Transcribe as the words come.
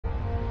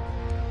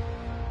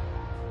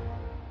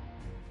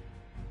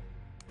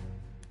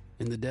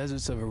In the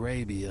deserts of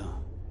Arabia,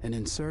 an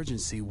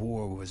insurgency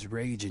war was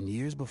raging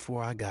years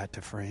before I got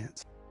to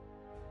France.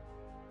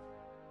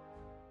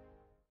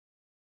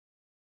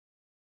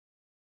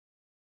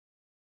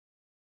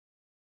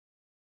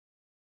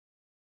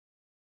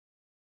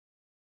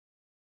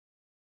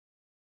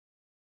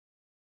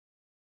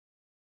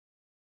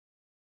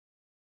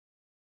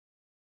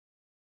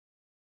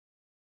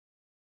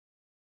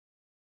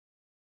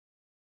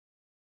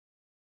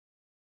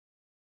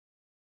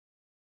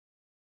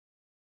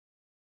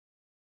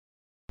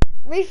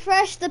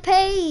 Refresh the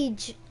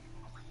page.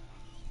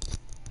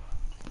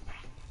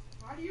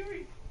 How do you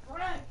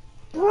refresh?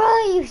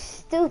 Bro, you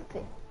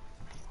stupid.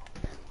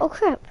 Oh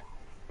crap.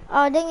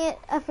 Oh dang it,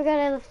 I forgot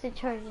I left the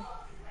charger.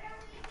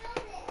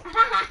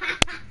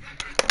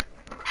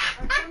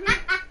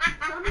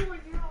 Tell me when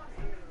you're on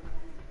air.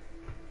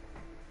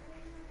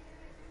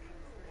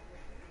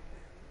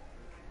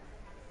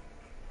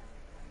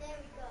 There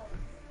we go.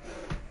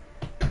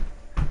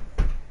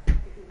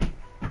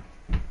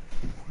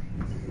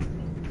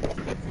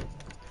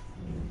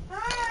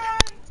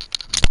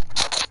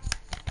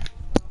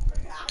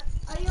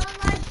 Are you on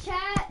live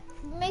chat?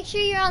 Make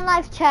sure you're on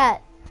live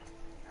chat.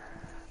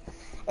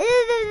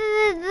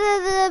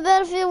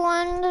 Battlefield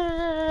 1.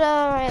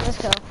 Alright,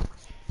 let's go.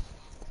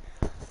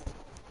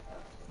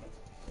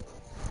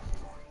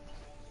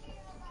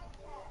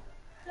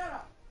 Shut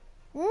up.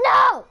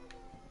 No!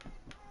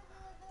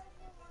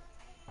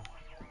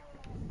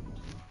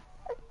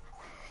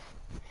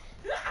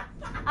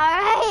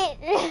 Alright.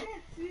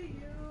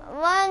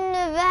 One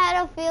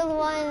Battlefield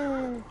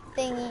 1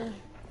 thingy.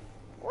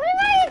 What am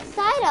I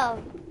inside of?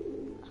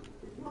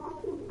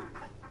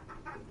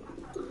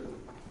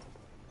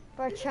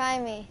 Bro, try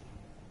me.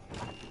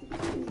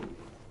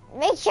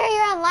 Make sure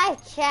you're on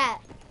live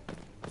chat.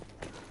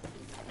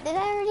 Did I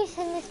already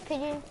send this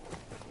pigeon?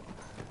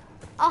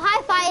 Oh,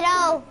 hi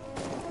Fido.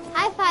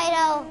 Hi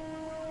Fido.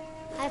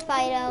 Hi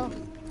Fido.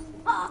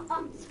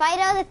 It's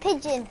Fido the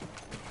pigeon.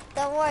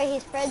 Don't worry,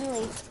 he's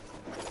friendly.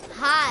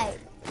 Hi.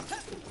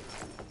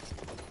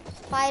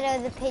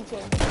 Fido the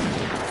pigeon.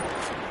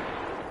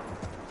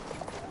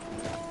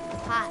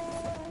 Hi.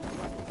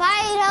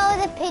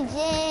 Fido the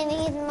pigeon.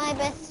 He's my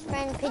best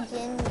friend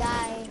pigeon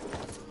guy.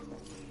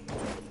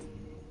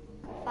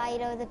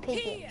 Fido the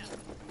pigeon.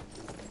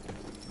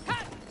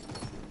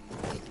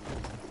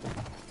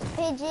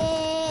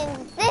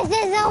 Pigeons. This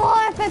is a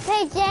war for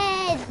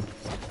pigeons.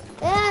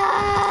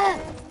 Ah!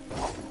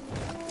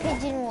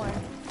 Pigeon war.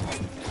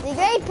 The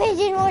Great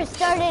Pigeon War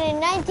started in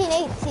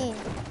 1918.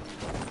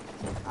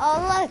 Oh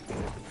look,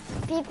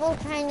 people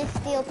trying to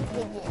steal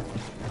pigeons.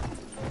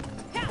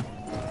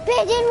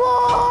 Pigeon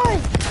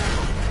Wars!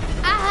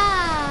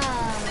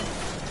 Ah!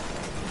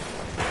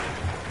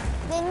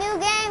 The new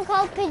game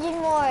called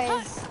Pigeon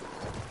Wars.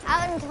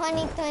 Out in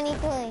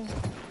 2023.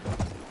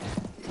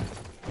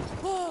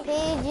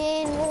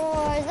 Pigeon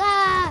Wars!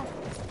 Ah!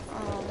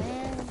 Oh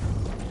man.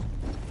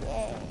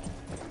 Yay.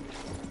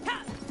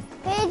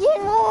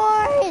 Pigeon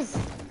Wars!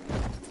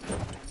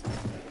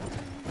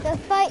 The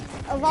fight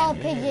of all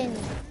pigeons.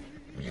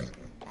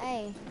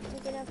 Hey,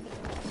 pick it up here.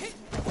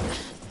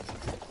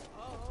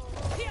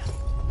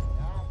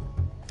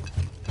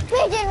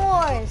 Pigeon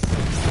Wars!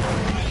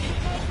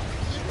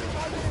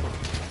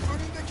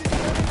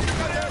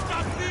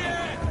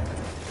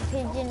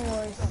 Pigeon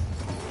Wars.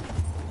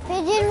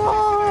 Pigeon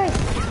Wars!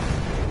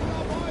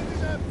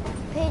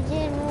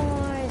 Pigeon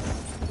Wars.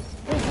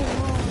 Pigeon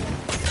Wars.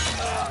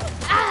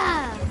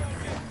 Ah!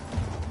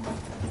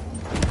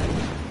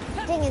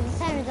 Dang it, the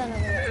siren's on over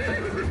there.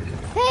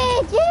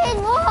 Pigeon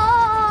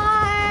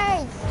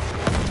Wars!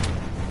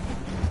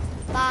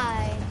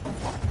 Bye.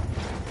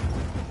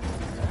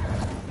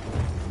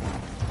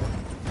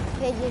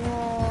 Pigeon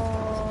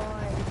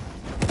Wars.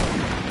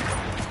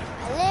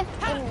 I live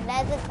in the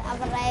deserts of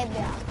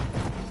Arabia.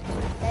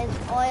 There's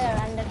oil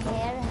under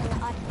here and the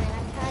Ottoman.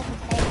 I'm trying to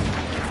save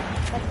them,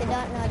 but they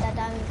don't know that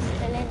I'm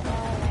still in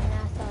oil right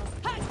now, so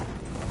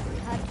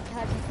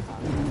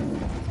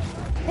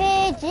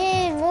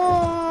Pigeon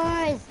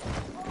Wars!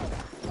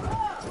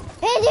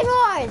 Pigeon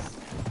Wars!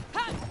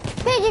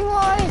 Pigeon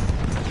Wars!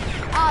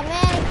 Oh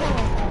man, I killed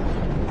myself.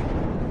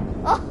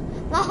 Oh,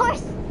 my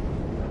horse!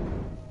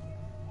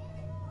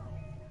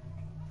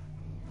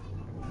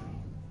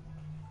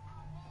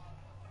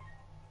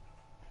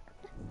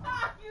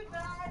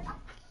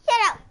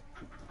 Shut up!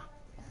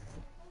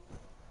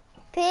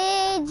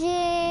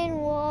 Pigeon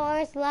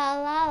Wars, la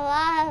la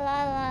la la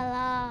la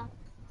la.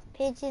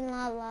 Pigeon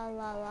la la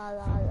la la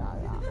la la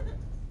la.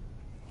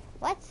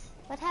 What?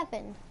 What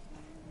happened?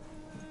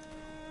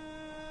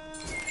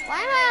 Why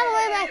am I all the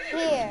way back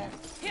here?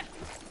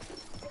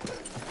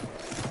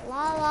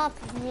 La la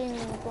pigeon,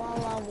 la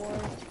la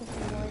wars,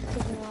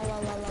 pigeon la la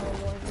la la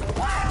wars.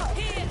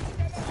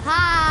 Ha!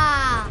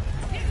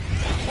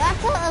 We have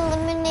to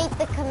eliminate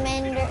the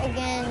commander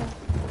again.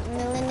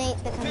 Eliminate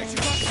the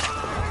commander.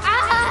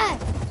 Ah!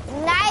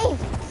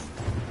 Knife!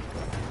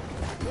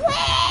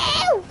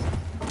 Wow!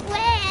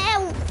 Wow!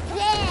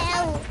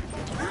 Wow!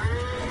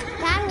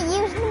 Time to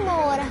use the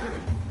mortar.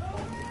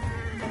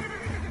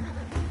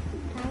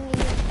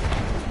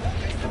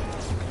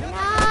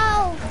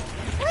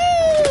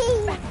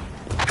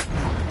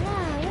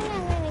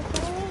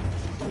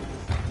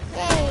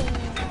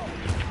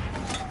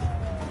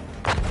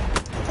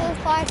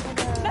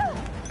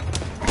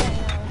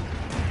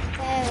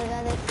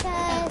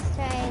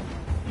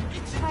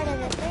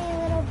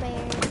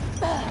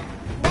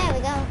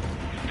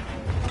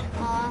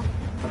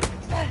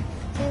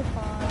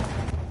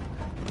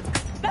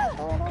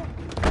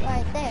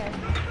 there.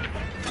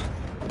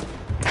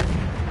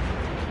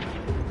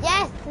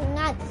 Yes, I'm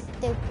not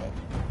stupid.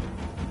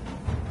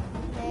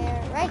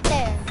 There, right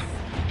there.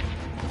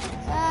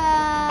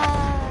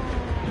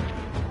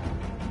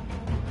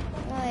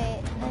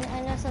 Wait,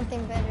 I know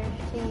something better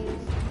to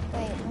use.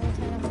 Wait, let me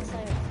turn off the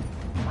siren.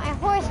 My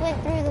horse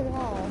went through the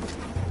wall.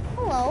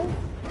 Hello.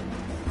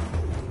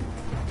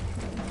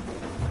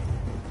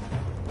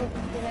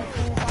 Did I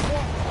turn this off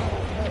yet?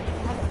 Wait,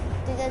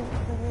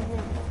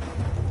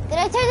 did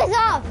I turn this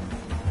off?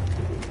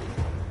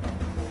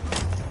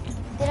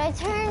 Did I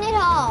turn it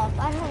off?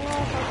 I don't know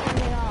if I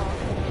turned it off.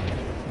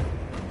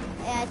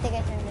 Yeah, I think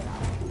I turned it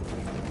off.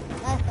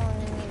 That's the one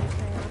that needed to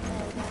turn off.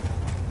 There we go.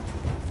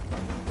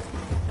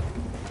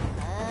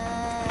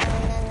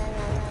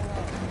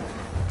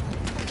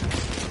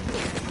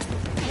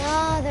 No,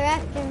 they're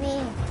after me.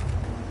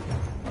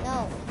 No,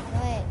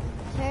 wait.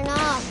 Turn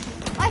off.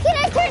 Why can't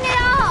I turn it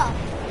off?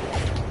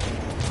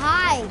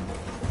 Hi.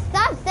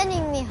 Stop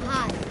sending me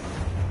hi.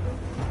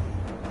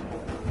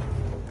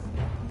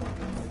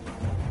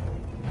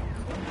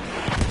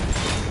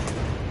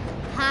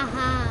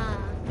 Haha.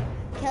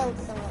 Killed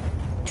someone.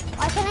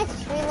 Why can't I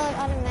just reload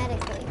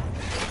automatically?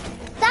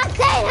 Stop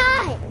saying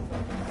hi!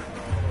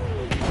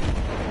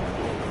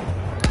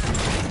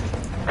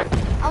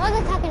 I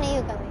wasn't talking to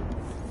you, Gummy.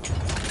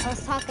 I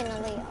was talking to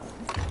Leo.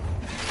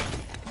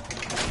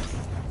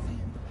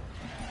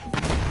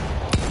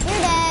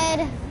 You're dead.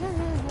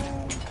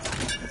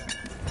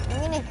 I'm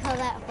gonna kill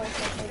that horse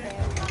over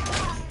there.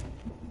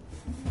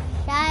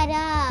 Shut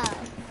up.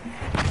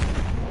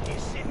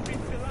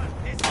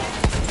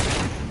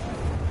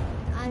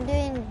 I'm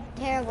doing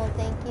terrible,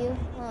 thank you.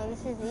 Oh,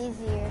 this is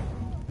easier.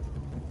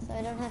 So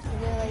I don't have to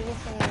do it like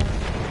this anymore.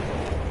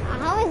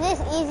 How is this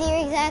easier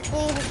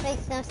exactly? This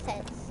makes no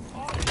sense.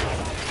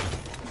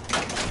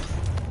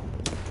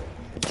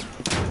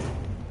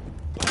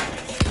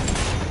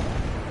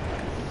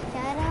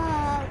 Shut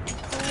up,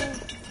 please.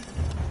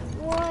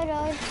 Why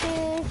don't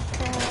you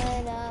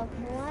shut up?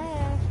 Why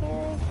don't you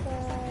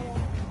shut up?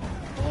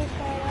 You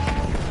shut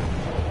up.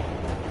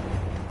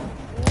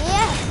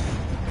 Yes!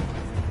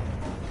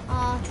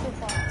 Oh, too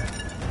far.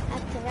 I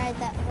have to ride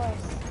that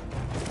horse.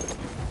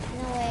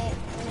 No way.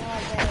 No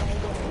better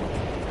idea.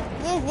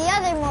 Use the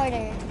other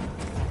mortar.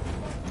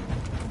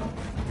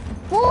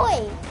 Boy!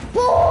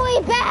 Boy,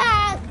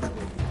 back!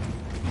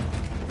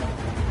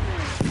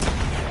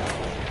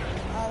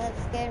 Oh, that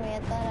scared me. I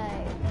thought I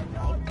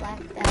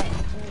blacked out and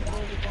did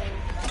it again.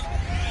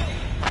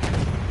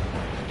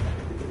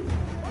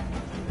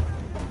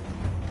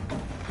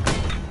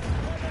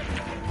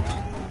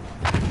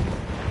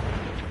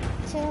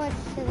 Too much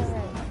to the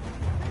right.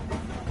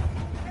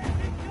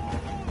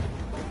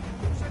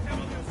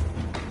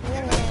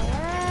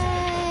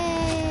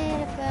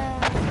 Right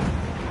about.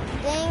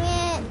 Dang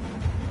it!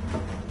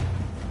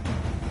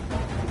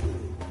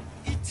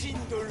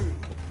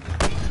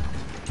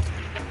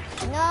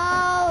 No,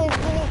 it's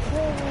gonna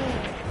kill me.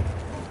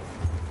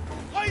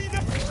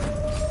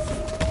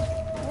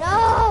 No!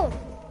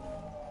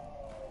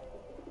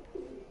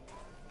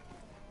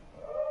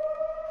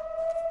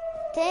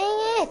 Dang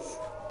it!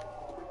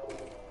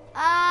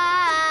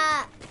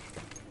 Ah!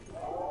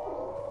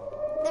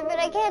 But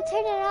I can't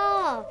turn it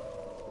off.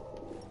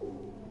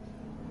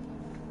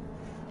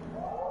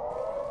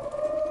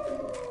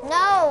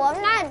 No,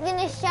 I'm not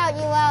gonna shout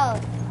you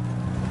out.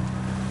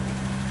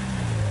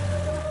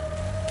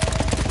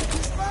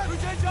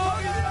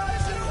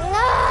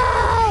 No!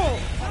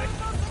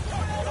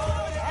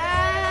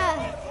 Ah!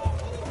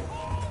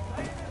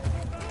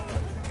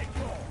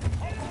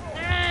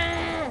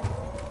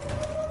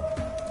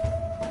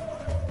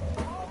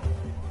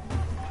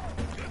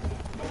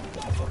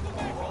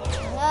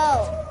 No.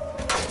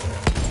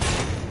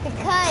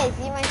 Because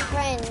you're my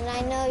friend and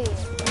I know you.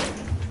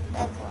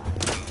 That's why.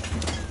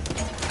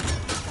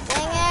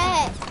 Dang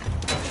it!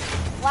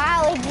 Wow,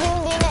 it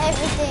zoomed into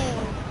everything.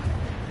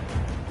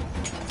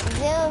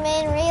 Zoom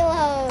in,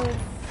 reload.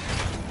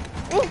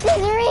 This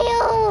is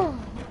real!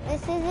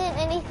 This isn't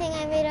anything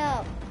I made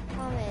up.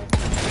 Promise.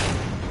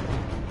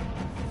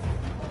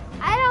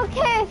 I don't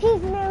care if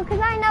he's new,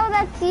 because I know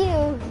that's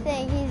you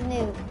saying he's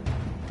new.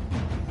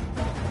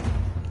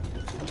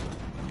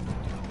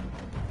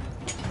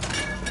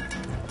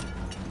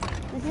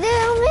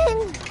 Zoom in,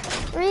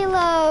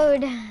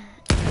 reload.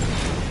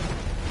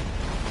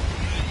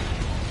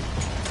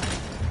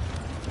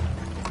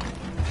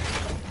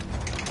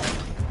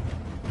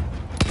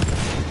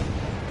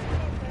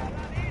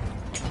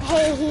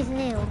 Hey, he's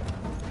new.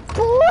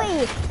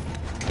 Boy!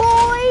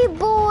 Boy,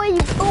 boy,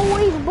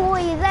 boy,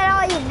 boy. Is that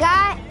all you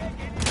got?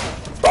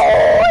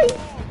 Boy!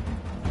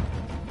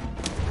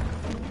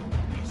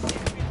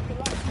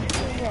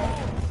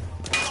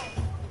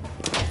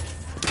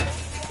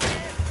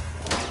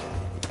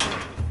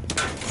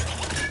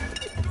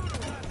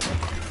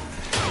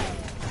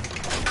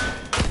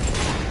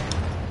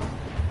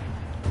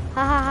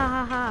 Ha ha ha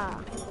ha ha.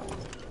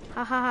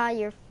 Ha ha ha,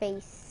 your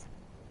face.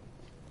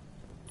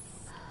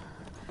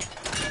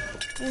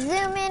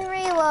 Zoom in,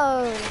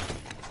 reload.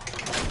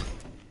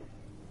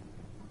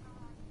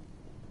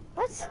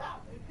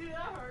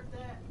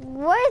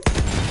 What?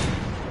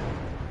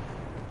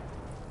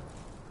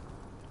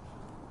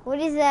 What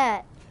is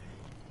that?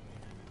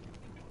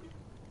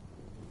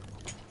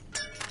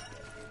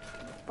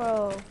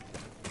 Bro.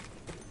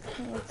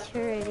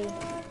 Maturity.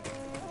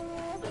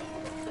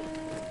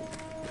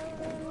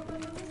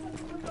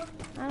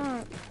 I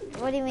don't...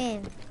 What do you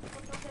mean?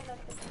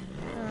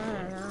 I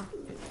don't know.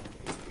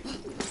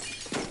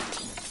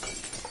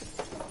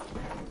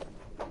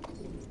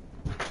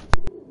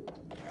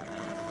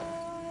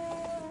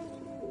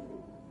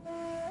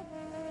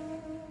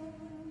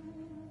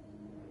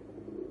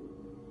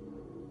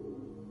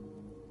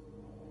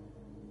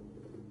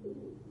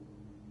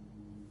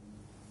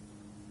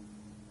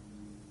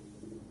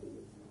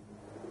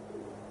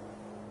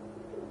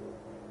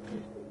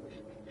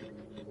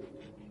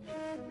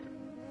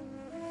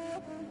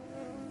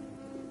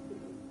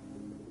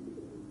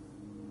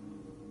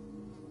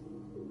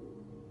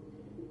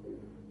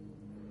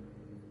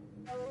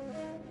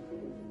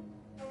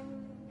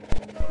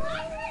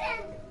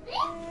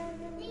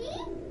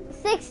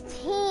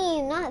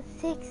 Not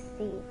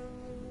 60.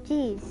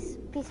 Jeez,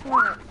 be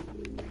smart.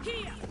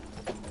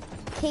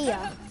 Kia.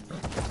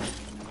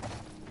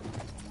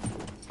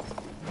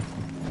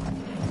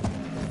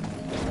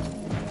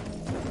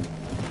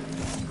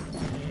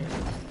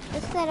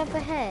 What's that up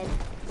ahead?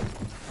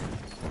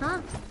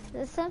 Huh?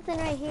 There's something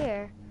right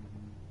here.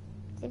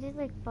 Did it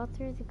like fall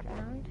through the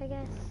ground, I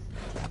guess?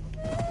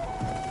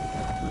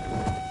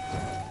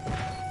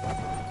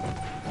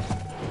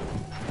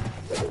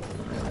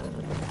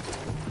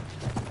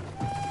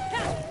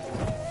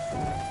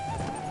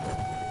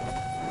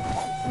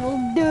 Well,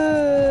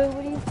 duh.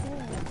 What do you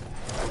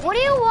think? What do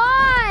you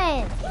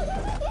want?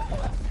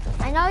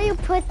 I know you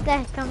put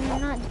that on me.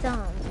 I'm not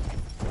dumb.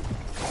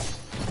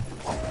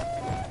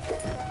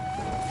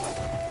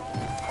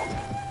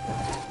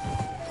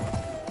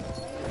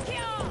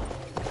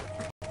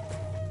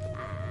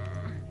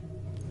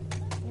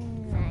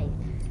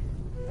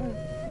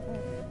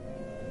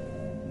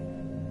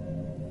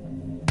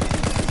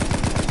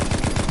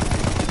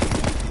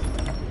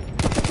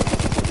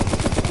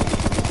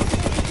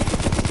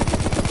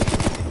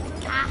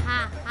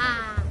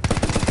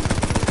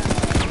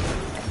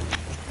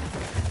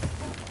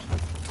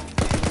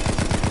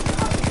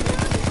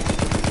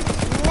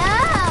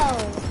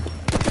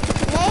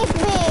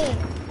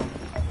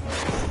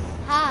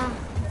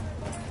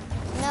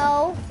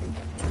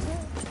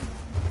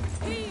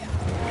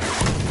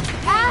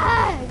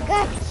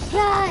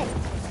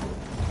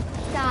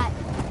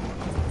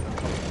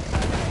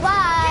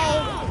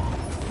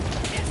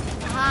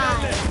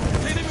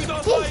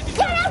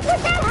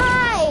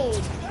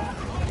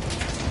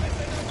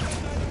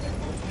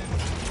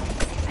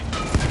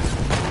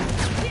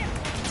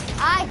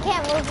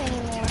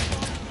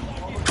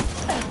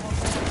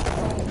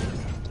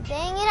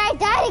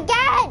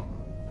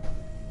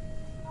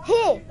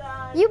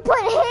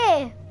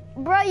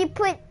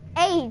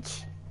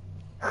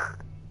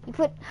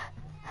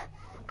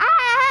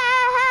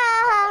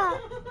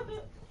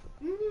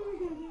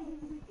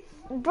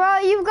 Bro,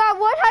 you've got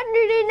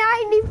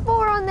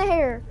 194 on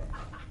there.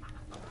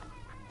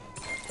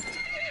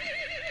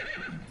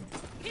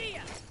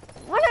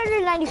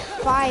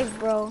 195,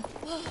 bro.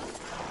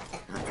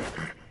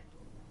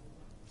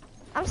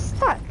 I'm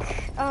stuck.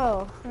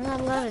 Oh, I'm not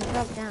allowed to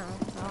drop down.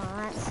 Oh,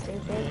 that's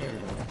stupid.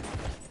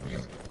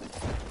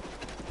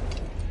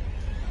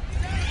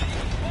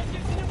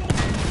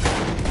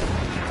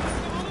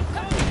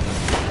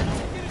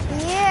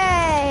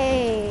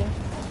 Yay!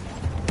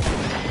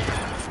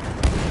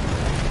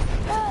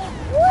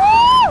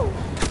 Woo!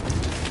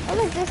 Oh,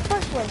 look, this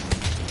first one.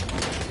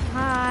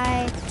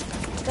 Hi.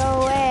 Go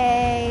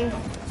away.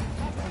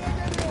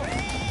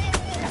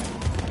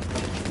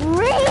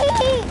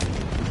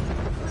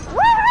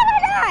 Where did I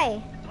die?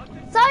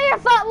 It's all your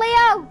fault,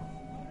 Leo.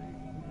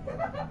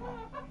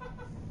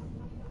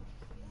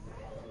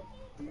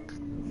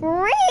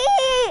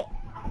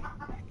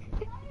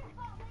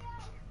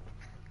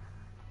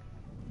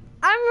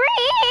 I'm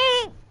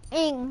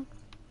reading.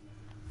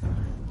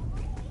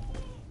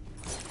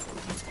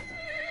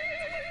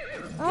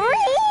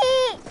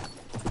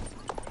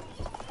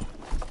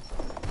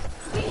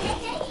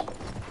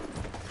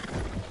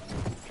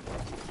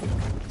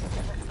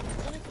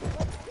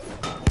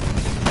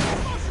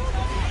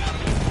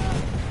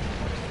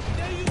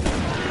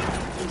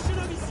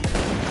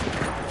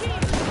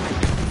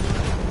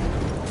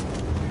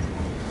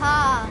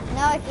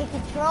 Now I can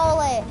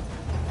control it.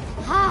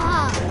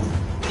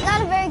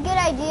 Not a very good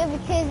idea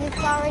because it's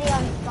already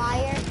on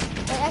fire.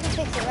 But I can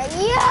fix it, right?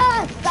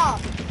 Yes! Stop!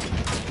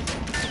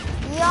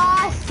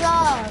 Yes!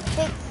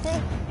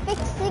 Fixing.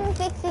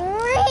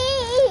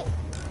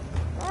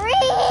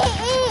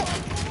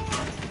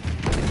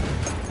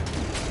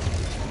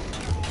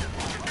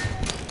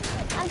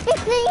 I'm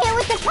fixing it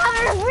with the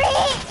power of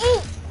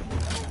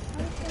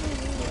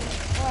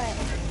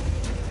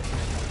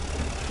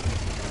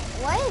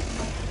What?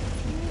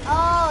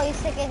 Oh, you're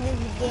sick of this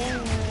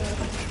game.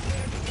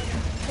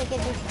 Sick of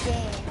this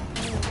game.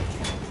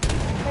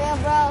 For real,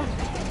 bro.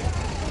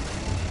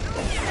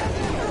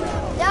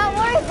 Don't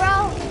worry, bro.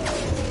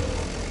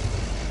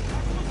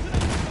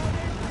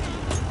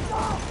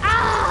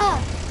 Ah!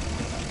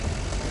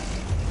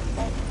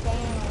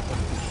 Damn.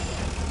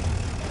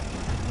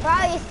 Bro,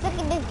 you're stuck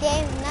in this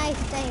game.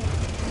 Nice thing.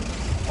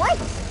 What?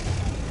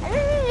 I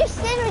don't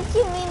understand what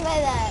you mean by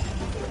that.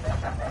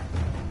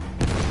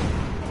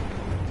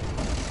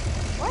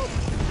 What?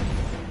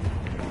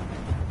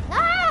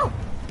 No!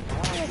 I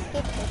want to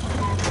skip this.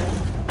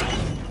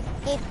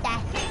 Skip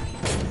that.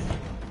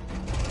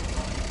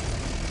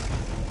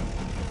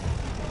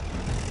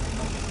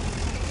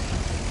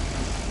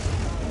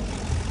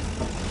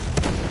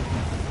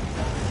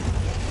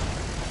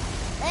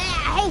 I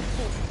hate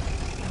you.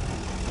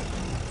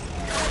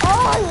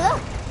 Oh,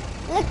 look!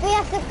 Look, we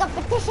have some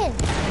competition.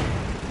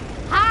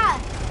 Ha!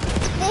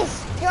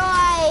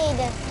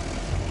 Destroyed.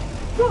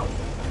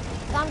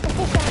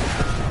 Competition.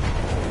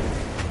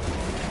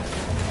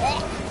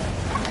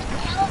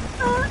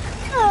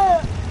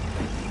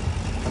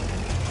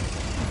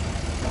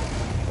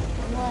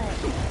 What?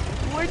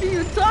 Where do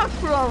you talk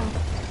from?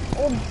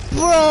 Oh,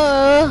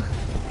 bruh.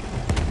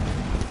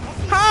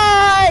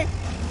 Hi!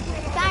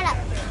 Shut up.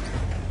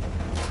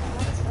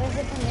 Where's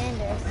the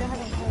commander? I still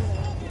haven't killed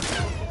him.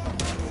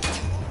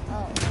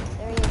 Oh,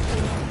 there he is.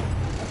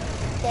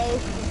 Stay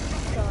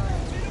gone.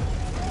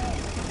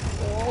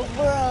 Oh,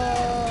 bro.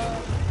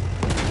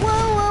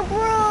 Whoa, whoa,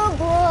 bro,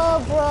 bro,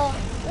 bro.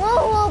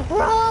 Whoa, whoa,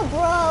 bro,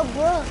 bro,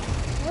 bro.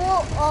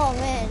 Whoa, oh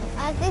man.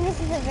 I think this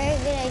is a very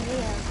good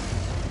idea.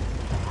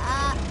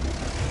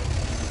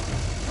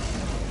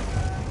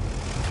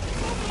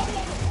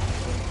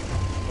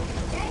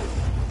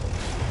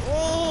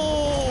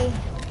 Wee!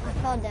 I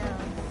fell down.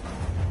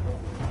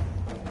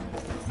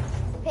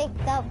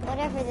 Picked up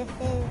whatever this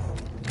is.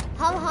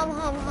 Hum, hum,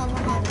 hum, hum,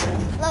 hum.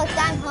 Look,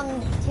 I'm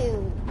hummed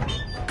too.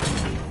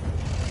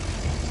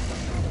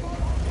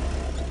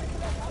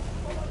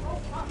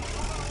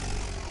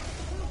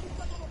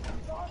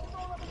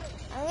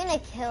 I'm gonna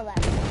kill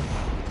that.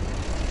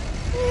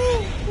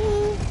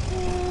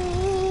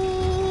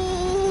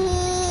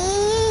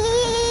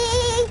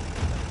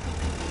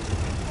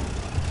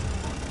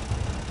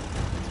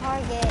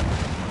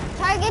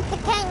 Target the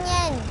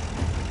Kenyan.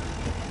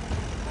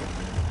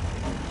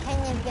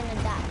 Kenyan's gonna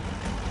die.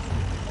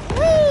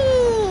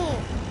 Whee!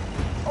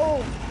 Oh,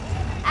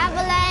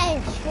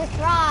 avalanche with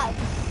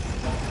rocks.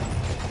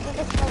 I think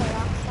it's called a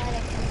rock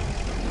slide.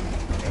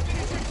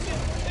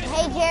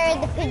 Hey Jared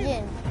the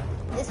pigeon.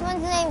 This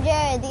one's named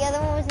Jared. The other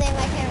one was named I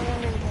can't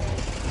remember his name.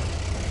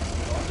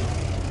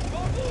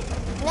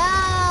 No,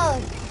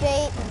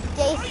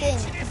 Jason.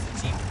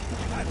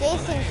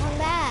 Jason, come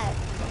back.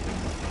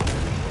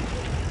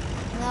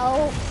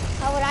 No,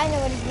 how would I know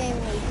what his name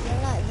is?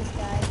 I'm not this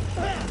guy.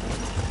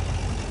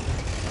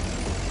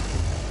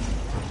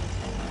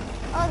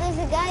 Oh, there's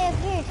a guy up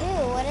here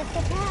too. What a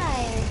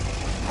surprise.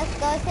 Let's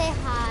go say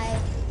hi.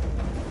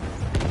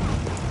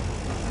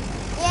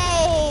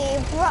 Yay!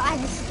 Bro, I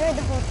destroyed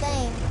the whole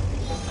thing.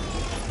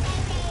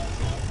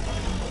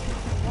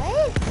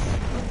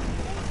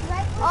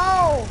 What?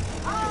 Oh!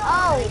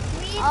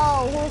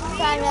 Who's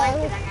trying to...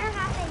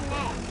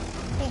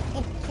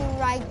 Pikachu,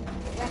 right?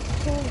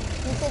 Rescue.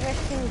 You said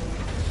rescue.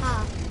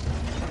 Huh.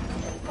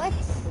 What?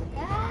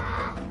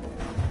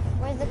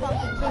 Where's the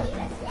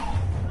competition?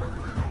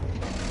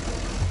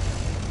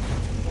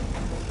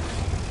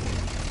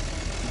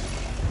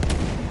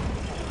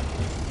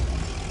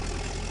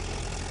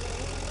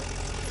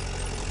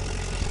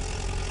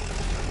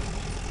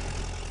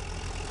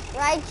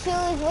 Raichu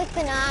is with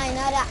an I,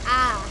 not an A.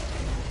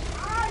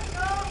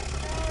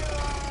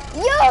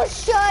 You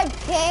should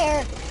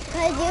care,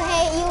 because you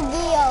hate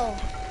Yu-Gi-Oh!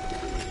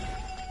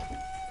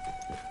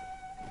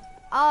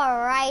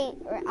 Alright.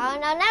 Oh,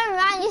 no, never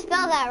mind. You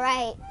spelled that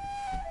right.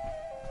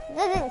 It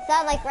doesn't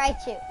sound like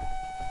Raichu.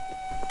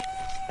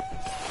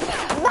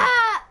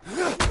 Bah!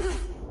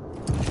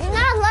 You're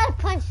not allowed to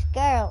punch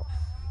girls.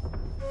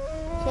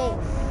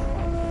 Chase.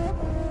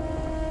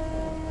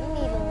 You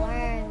need to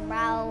learn,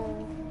 bro.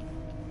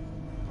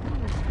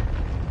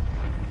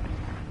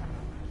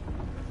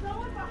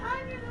 Someone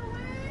behind you,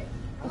 Louis!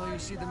 Oh, you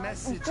see the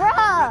message. Bruh, It's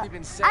already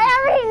been sent. I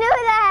already knew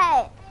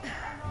that.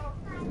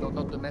 No,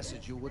 not the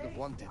message you would have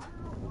wanted.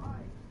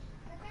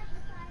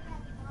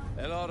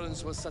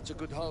 Lawrence was such a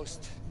good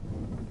host.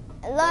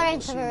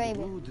 Lawrence of Seemed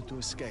Arabia. rude to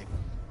escape.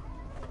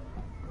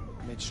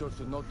 Made sure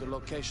to note the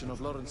location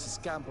of Lawrence's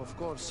camp, of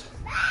course.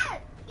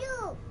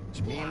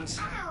 Which means...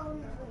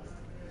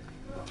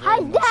 Hi,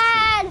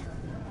 Dad!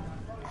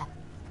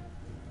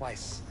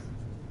 Twice.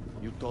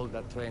 You told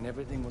that train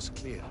everything was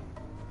clear.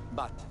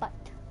 But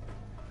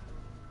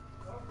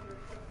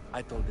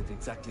I told it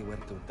exactly where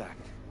to attack.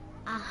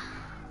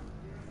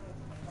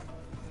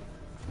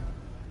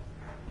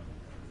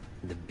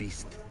 The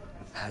beast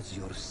has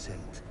your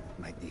scent,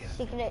 my dear.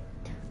 Secret.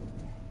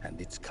 And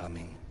it's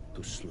coming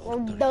to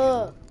slaughter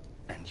Duh.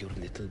 you and your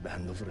little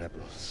band of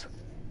rebels.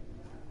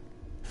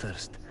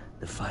 First,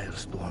 the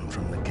firestorm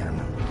from the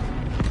cannon.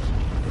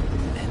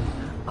 Then,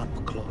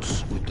 up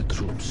close with the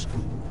troops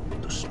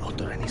to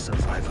slaughter any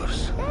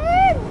survivors.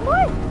 Dad,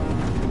 what?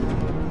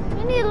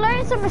 You need to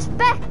learn some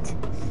respect.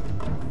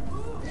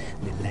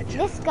 The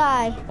legend This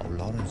guy. of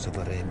Lawrence of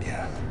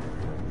Arabia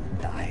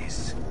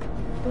dies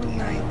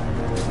tonight.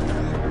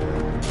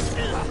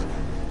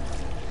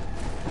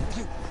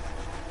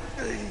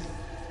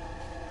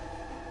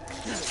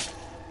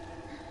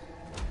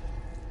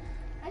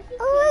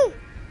 Oh,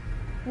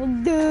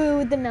 we'll do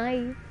with the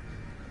knife.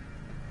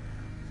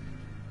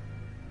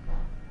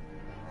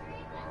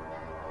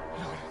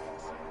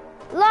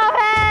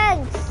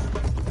 Lawrence!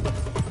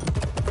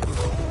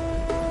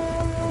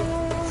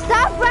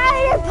 Stop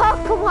writing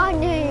Pokemon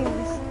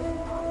names!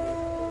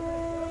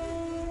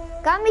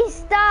 Got me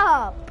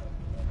stop!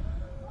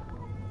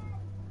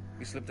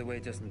 You slipped away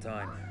just in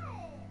time.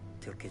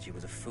 Tilkiji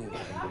was a fool to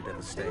think we'd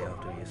ever stay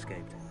after he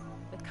escaped.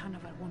 The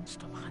carnival won't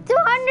stop hunting.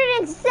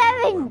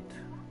 207!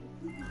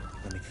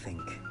 Let me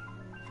think.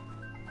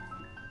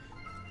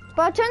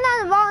 Bro, turn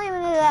down the volume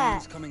into that.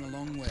 It's coming a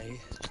long way.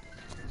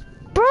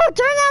 Bro, turn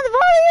down the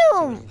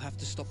volume! We'll have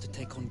to stop to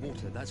take on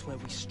water. That's where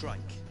we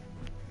strike.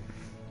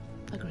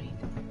 Agreed.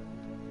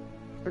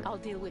 I'll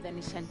deal with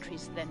any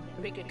sentries, then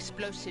rig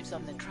explosives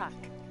on the track.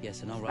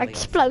 Yes, and I'll rally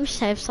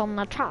Explosives on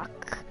the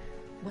truck.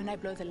 When I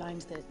blow the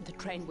lines, the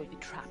train will be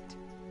trapped.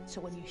 So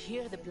when you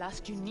hear the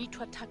blast, you need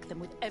to attack them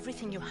with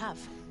everything you have.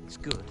 It's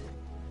good.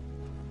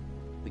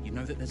 But you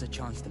know that there's a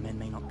chance the men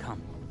may not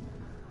come.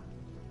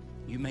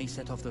 You may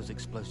set off those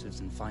explosives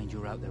and find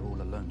you're out there all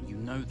alone. You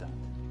know that.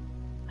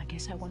 I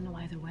guess I won't know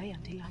either way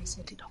until I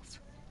set it off.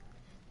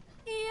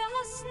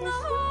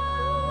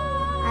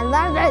 I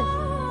love this.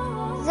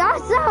 It's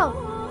awesome.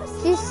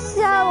 She's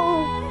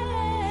so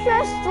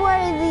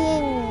trustworthy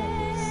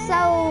and so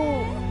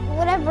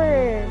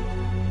whatever.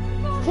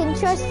 You can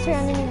trust her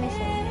on any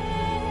mission.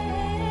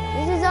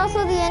 This is also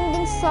the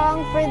ending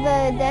song for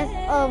the death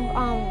of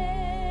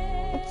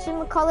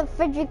whatchamacallit,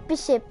 Frederick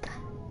Bishop.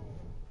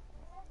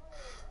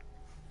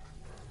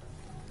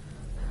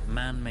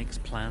 Man makes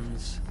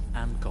plans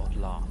and God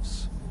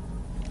laughs.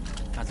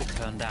 As it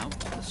turned out,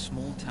 the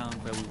small town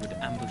where we would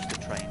ambush the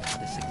train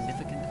had a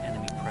significant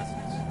enemy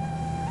presence.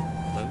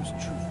 Those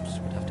troops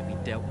would have to be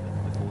dealt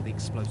with before the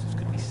explosives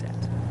could be set.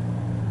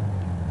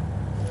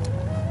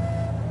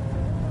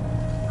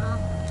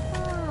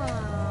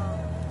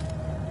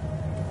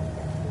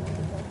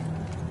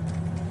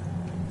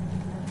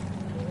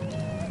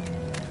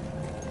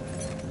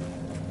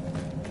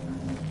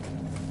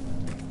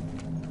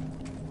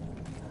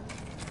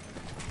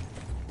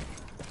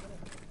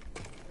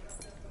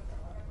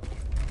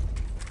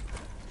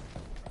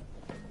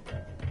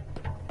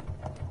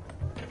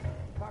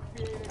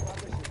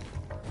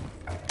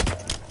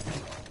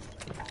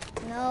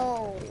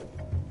 No.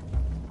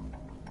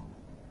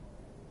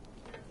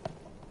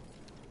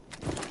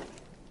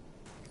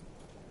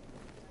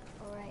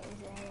 Alright, is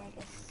there like a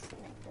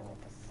sniper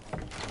with a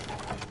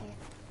sight?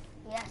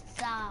 Yes,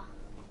 sir.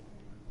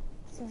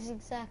 This is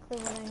exactly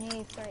what I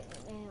need right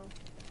now.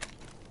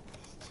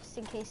 Just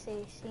in case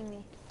they see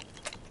me.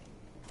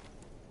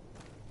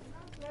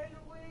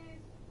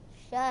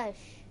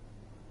 Shush.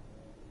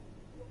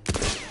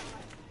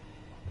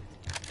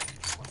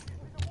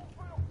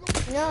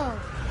 No.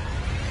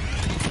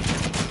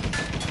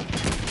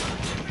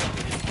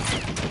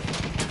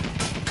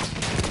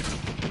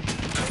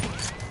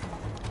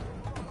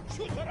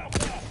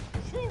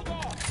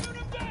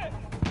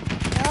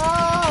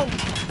 No!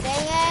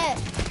 Dang it!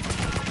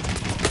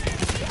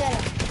 Shut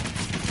up.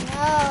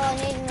 No, I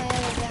need my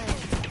other gun.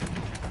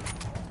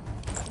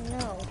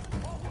 No.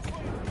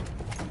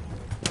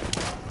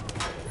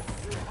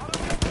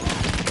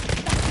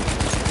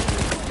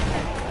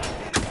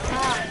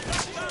 Ah.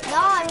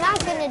 No, I'm not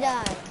gonna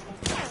die.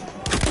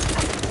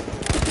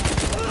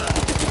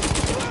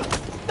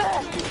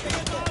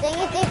 Dang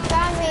it, they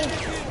found me.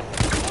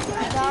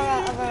 Zara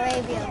of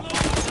Arabia.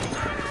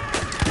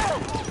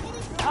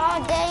 Oh,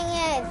 dang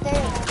it.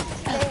 They're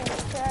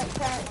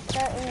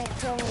starting to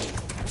kill me.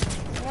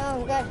 No,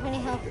 I've got 20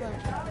 health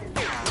left.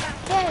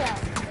 Shut up.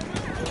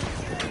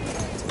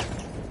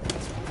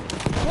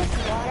 Is this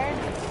water?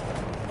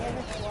 Yeah,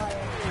 this is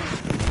water.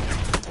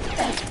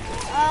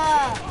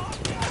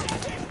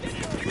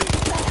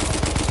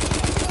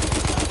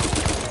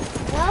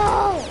 No!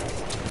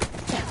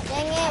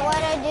 Dang it,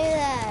 why'd I do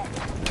that?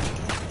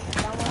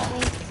 Don't want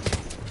me.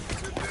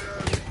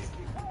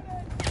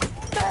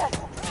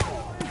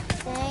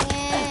 Dang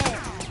it.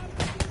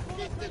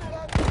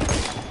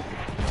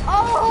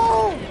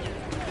 Oh!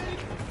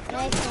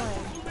 Nice one.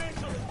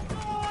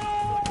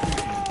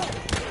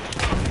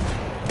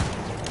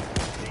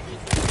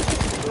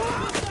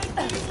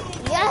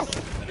 Yes!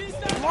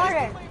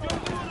 Water!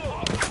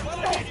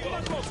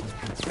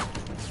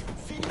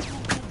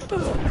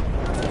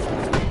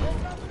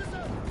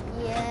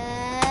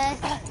 Yes.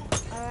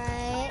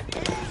 Alright.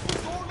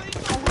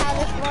 Somehow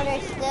this water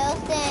is still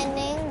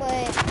standing, but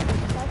it's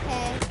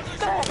okay.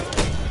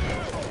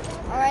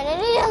 Alright, I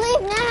need to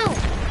leave now!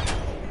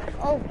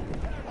 Oh.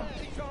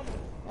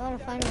 I want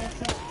to find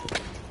myself.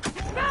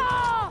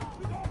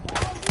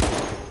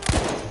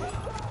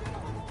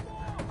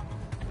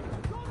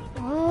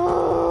 Oh.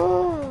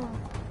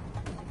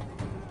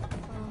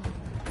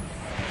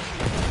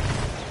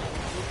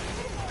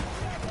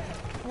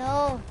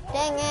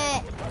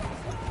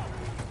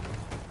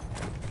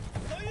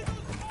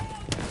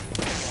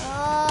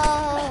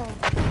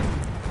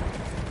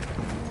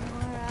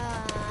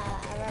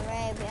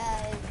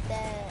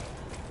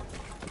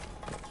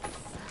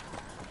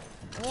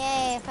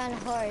 found a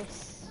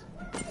horse.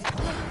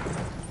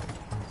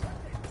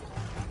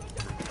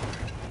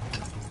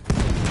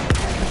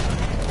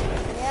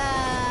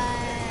 Yeah.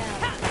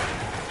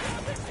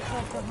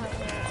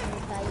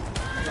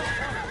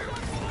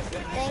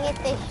 Dang it,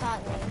 they shot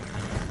me.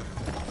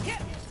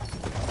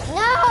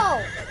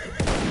 No!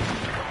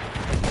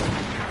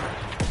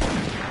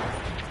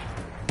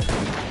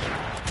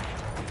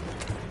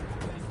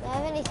 Do I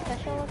have any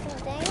special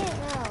weapons? Dang it,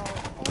 no.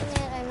 Dang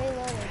it, I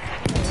reloaded.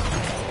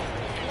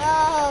 No,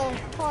 of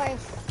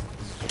course.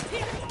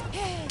 Did I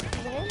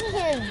just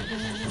hear a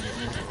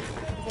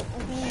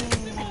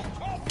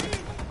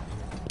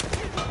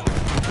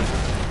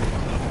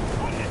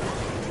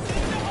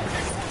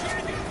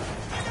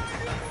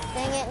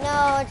Dang it, no,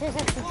 I just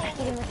have to get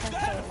him with that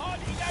sword.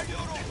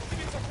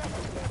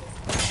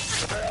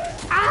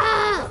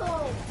 Ah!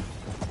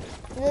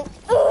 Look.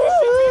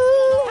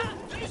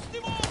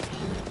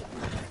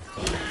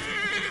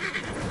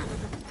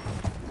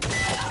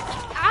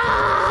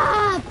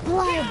 Ah!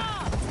 Blood!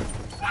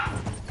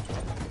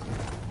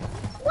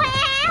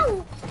 Wow!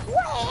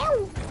 Wow!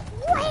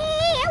 Wow!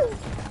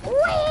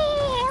 Wow!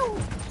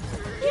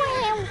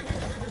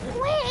 Wow!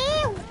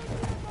 Wow!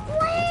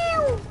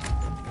 Wow!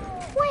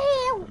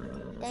 Wow!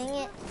 Dang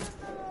it.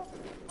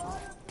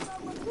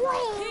 Wow!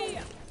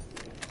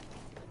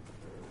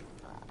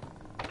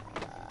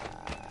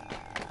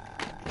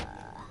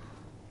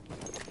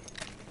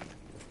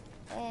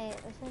 Wait,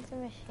 isn't the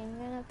machine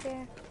gun up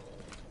here?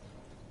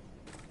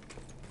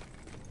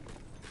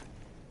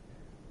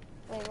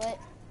 Wait, what?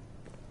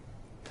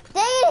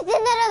 Dang it, it's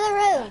in that other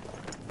room!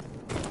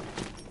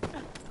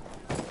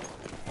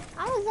 I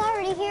was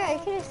already here. I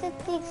could have set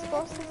the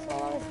explosives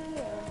while I was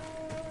here.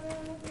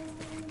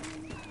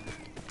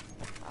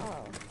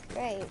 Oh,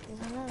 great.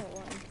 There's another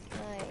one.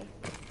 I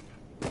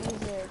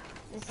use it.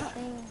 This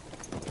thing.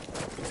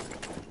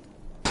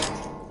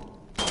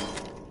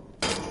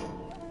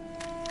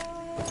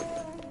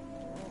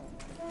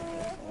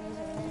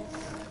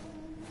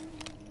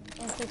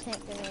 Anti-tank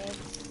grenades.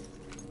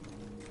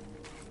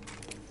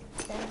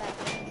 Stand back.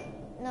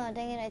 No,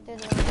 dang it, I threw the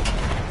wrong one.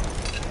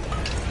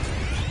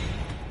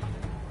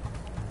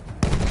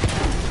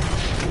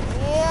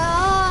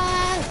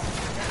 Yes!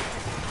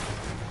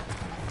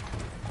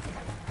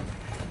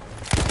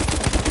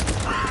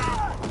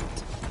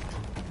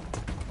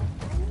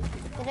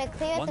 Did I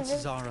clear out the Once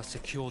Zara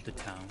secured the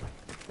town,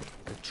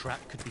 the trap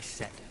could be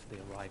set for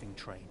the arriving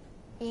train.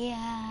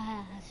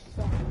 Yes.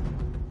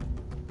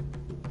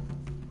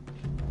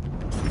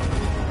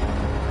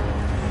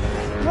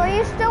 Were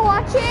you still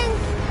watching?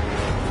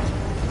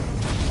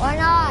 Or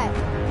not?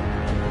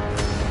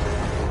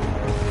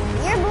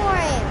 You're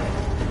boring.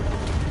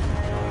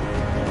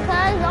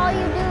 Because all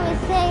you do is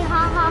say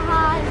ha ha ha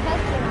and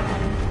vector.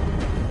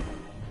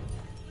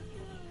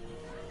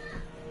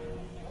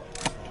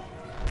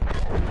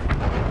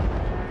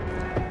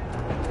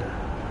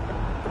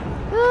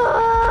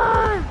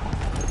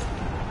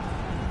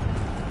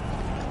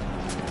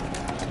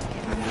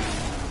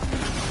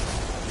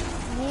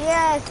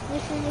 Yes,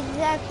 this is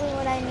exactly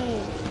what I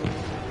need.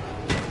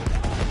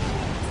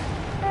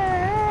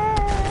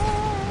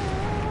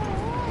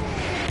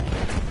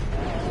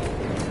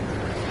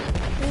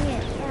 Dang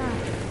it, yeah.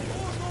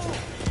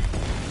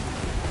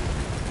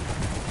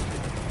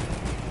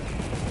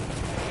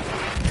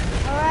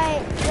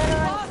 Alright, gotta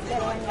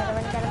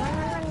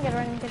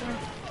run.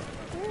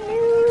 No!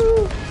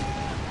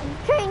 The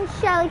train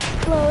shall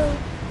explode.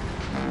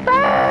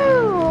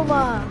 Boom!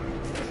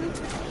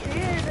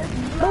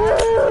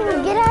 Boom!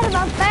 Get out of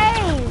my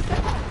face!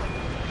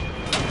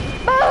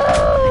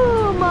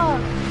 Boom!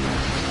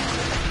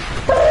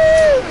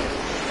 Boom!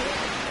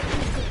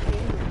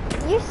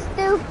 You're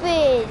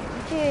stupid.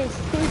 You're a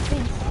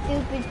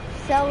stupid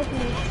self in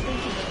your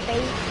stupid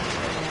face.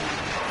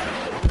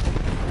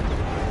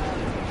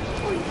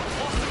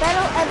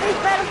 Every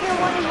Battlefield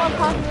 1 is more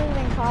popular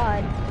than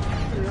COD.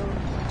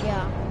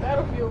 Yeah.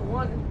 Battlefield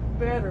 1 is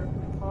better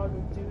than Call of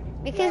Duty.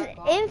 Because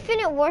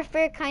Infinite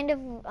Warfare kind of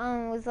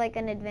was like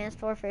an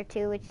Advanced Warfare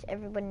 2, which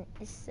everyone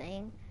is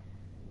saying.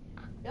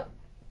 Yep.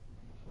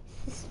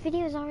 This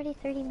video is already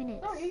 30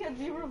 minutes. No, you got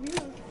 0 views.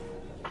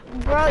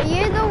 Bro,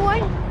 you're the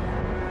one.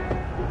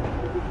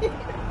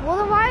 Well,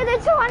 then why are there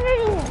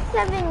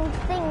 207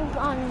 things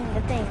on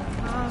the thing?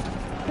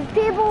 Because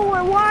people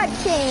were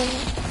watching.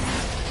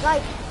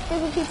 Like,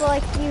 stupid people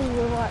like you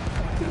were watching.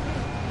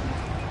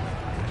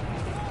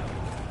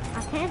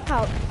 I can't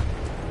help.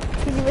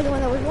 Because you were the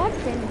one that was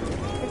watching.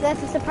 If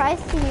that's a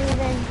surprise to you,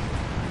 then,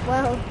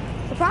 well,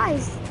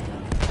 surprise.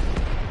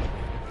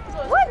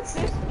 What?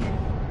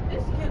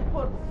 This kid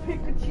put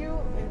Pikachu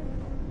and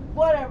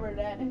whatever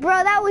that is.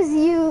 Bro, that was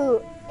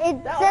you.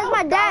 It says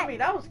my dad.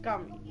 That was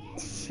Kami.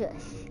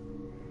 Shush.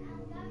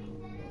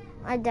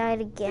 I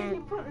died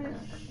again.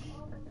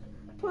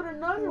 Put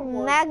another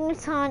one.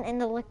 Magneton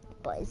and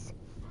Electabuzz.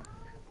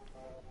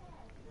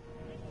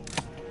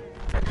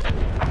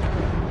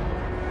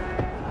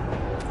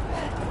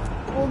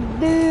 Well,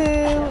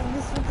 dude,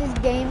 this is what this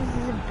game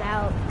is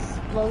about.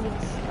 Exploding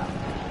stuff.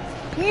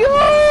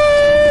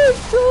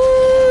 Yes!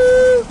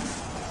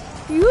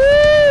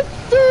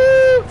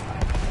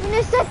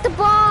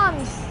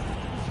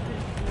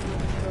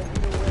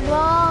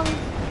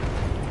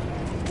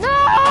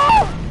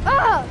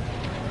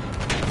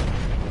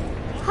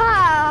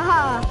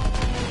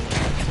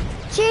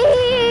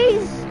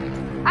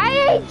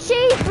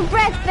 for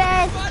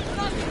breakfast?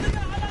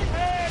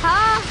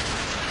 Huh?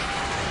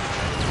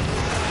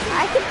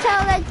 I can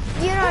tell that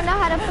you don't know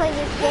how to play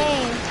this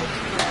game.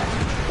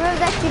 Prove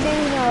that you do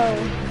know.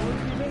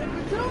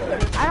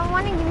 I don't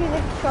want to give you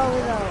the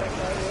controller though.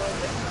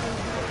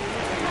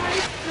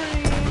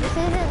 This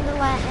isn't the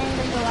end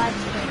of the live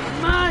stream.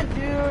 Come on,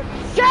 dude.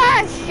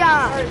 Shut!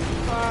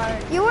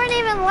 You weren't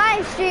even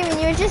live streaming,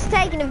 you were just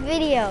taking a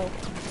video.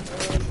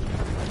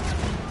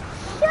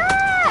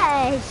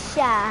 Shush!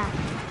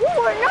 You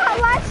were not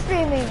live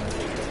streaming.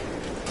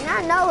 And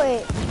I know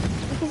it.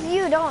 Because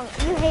you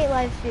hate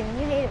live streaming.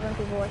 You hate it when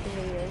people watch the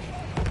videos.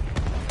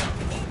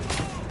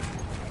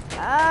 Oh,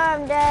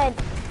 I'm dead.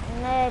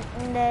 I'm dead.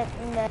 I'm dead.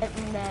 I'm dead.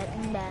 I'm dead.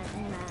 I'm dead.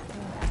 I'm dead.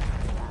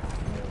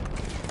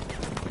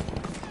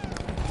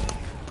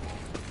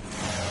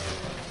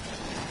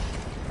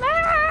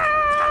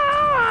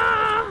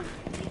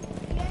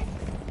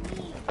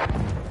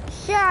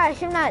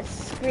 Shush, I'm not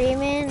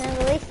screaming.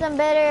 At least I'm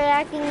better at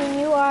acting than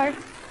you are.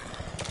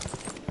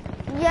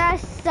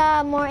 Yes,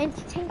 more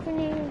anti-tank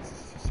grenades.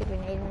 Just a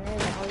grenade in there.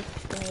 There's always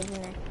just grenades in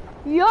there.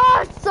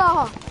 Yes!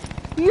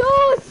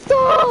 Yes!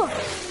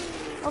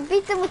 I'll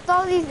beat them with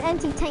all these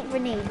anti-tank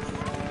grenades.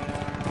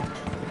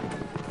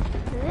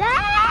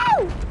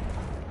 No!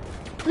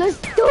 Let's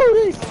do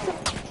this!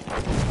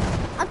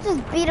 I'll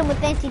just beat them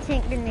with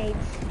anti-tank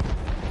grenades.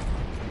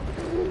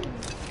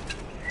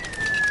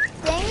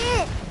 Dang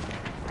it!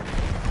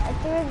 I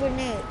threw a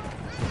grenade.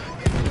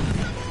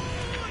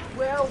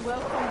 Well,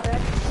 welcome back to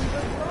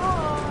the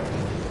vlog.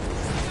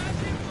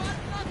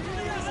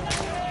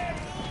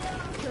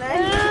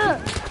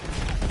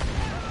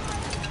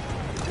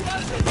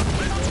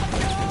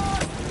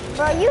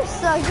 Bro, you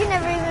suck. You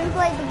never even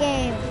played the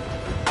game.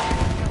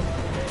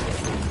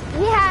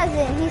 He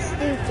hasn't. He's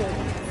stupid.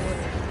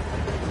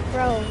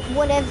 Bro,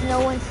 whatevs, no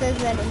one says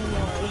that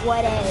anymore.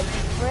 Whatevs.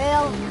 For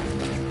real?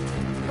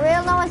 For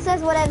real, no one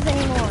says whatevs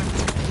anymore.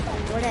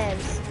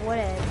 Whatevs.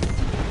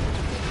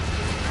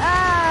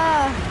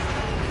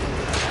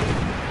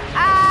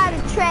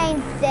 The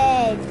train's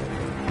dead.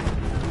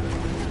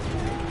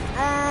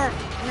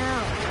 No.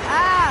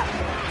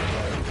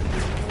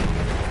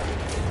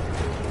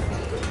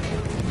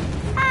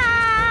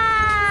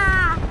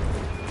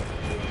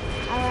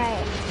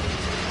 Alright.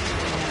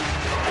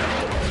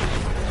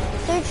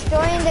 Search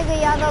Story and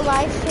Digayaba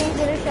live streams.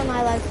 It'll show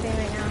my live stream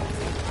right now.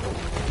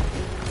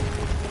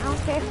 I don't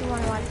care if you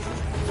want to watch it.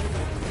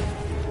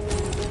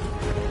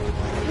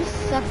 You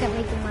suck at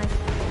making live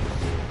streams.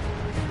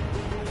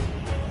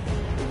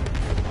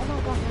 I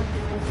don't got nothing.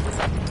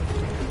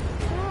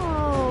 No.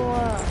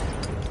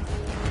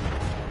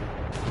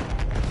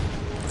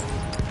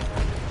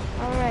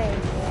 Alright.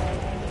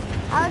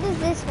 How does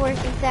this work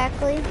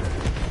exactly?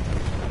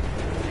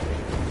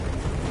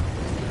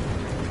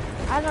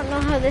 I don't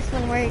know how this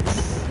one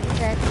works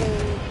exactly.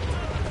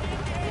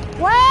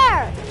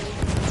 Where?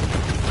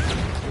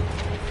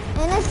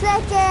 In a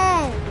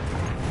second.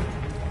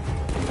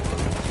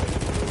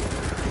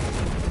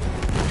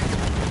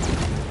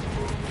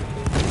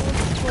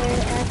 Where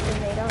to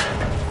activate? Oh.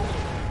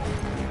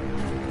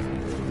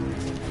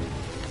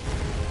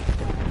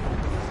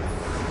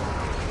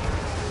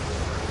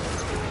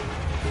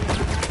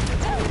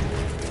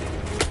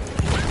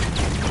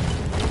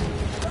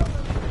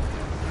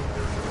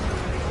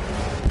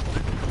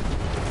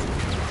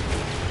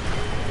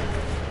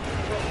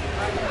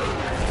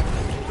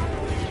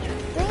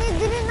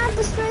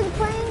 Destroy the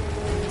plane?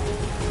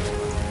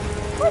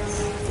 What?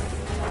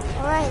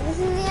 Alright, this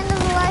is the end of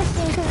the live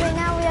stream because right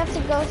now we have to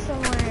go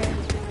somewhere.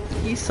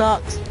 You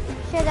sucked.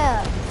 Shut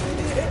up.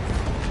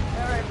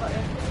 Alright, but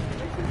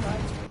this is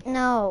mine.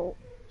 'No.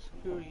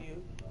 Screw you.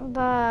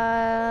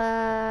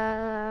 Bye.